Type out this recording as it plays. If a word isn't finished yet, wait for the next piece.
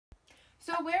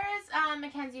So where is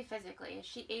Mackenzie physically? Is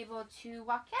she able to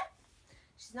walk yet?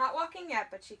 She's not walking yet,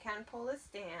 but she can pull a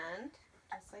stand,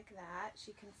 just like that.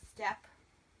 She can step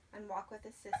and walk with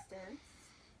assistance.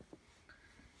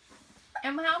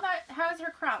 And how is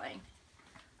her crawling?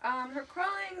 Her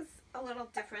crawling's a little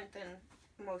different than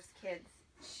most kids.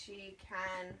 She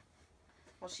can,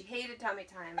 well, she hated tummy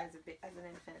time as an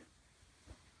infant.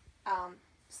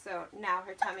 So now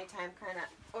her tummy time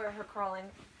or her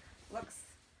crawling looks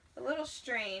a little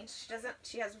strange.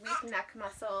 She has weak neck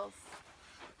muscles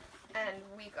and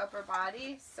weak upper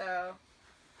body, so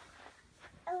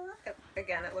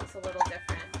again, it looks a little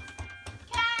different.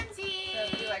 Kenzie! So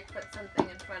if you put something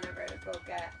in front of her to go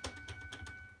get.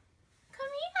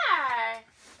 Come here!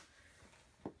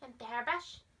 And the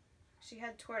hairbrush? She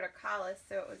had torticollis,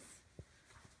 so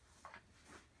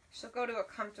she'll go to a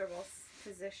comfortable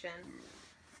position.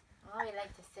 Oh, we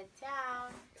like to sit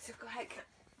down. So go ahead,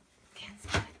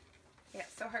 Kenzie. Yeah,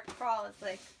 so her crawl is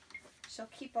she'll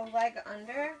keep a leg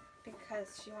under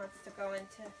because she wants to go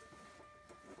into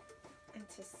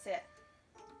sit.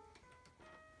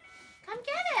 Come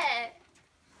get it.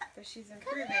 So she's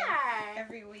improving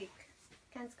every week.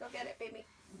 Ken's, go get it, baby.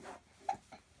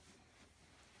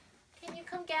 Can you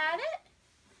come get it?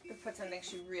 We put something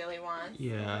she really wants.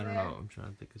 Yeah, I don't know. I'm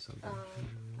trying to think of something.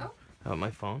 Oh. How about my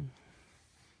phone?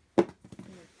 You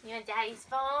want Daddy's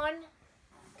phone?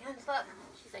 Ken, look.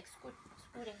 She's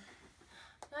scooting.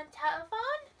 You want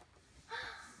telephone?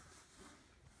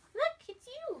 Look, it's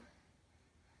you.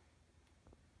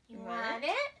 You want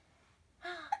it?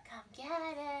 Come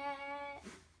get it.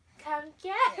 Come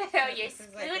get it. Oh, you're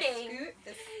scooting. Scoot.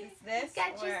 This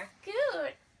Got you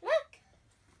scoot. Look.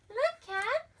 Look,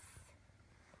 cats.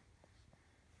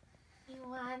 You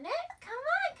want it? Come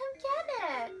on, come get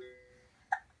it.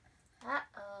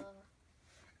 Uh-oh.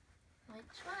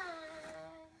 Which one?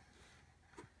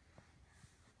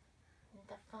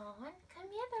 The phone? Come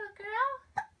here, little girl.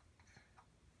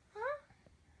 Huh?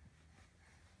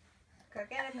 Go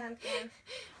get it, pumpkin.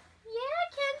 Yeah,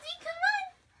 Kenzie, come on.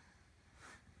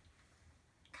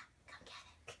 Come get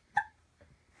it.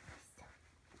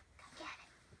 Come get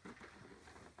it.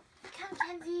 Come,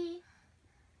 Kenzie.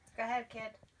 Go ahead,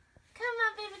 kid. Come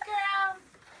on, baby girl.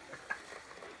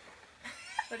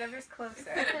 Whatever's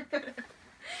closer.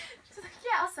 She's like,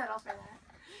 yeah, I'll settle for that.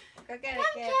 Go get Come,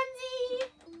 it, kid. Kenzie.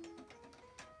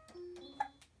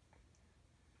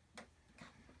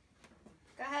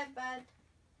 Go ahead, bud.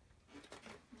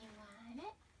 You want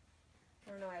it?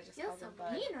 I don't know why I just Feel called so him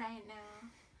bud. mean right now.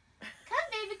 Come,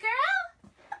 baby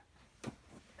girl.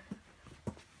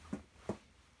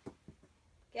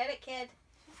 Get it, kid.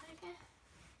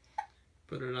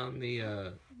 Put it on the,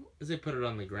 as they put it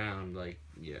on the ground,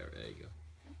 yeah, there you go.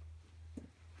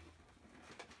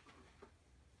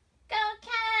 Go,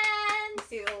 Ken.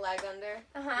 See the leg under?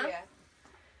 Uh-huh. Yeah.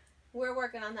 We're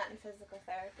working on that in physical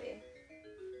therapy.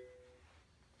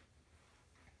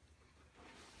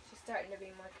 She's starting to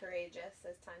be more courageous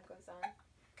as time goes on.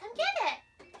 Come get it.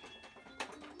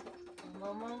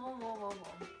 Whoa, whoa, whoa, whoa, whoa,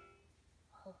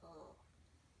 whoa.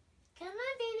 Come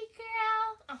on, baby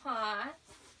girl. Uh-huh.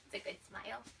 It's a good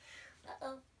smile.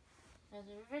 Uh-oh. There's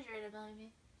a refrigerator behind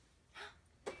me.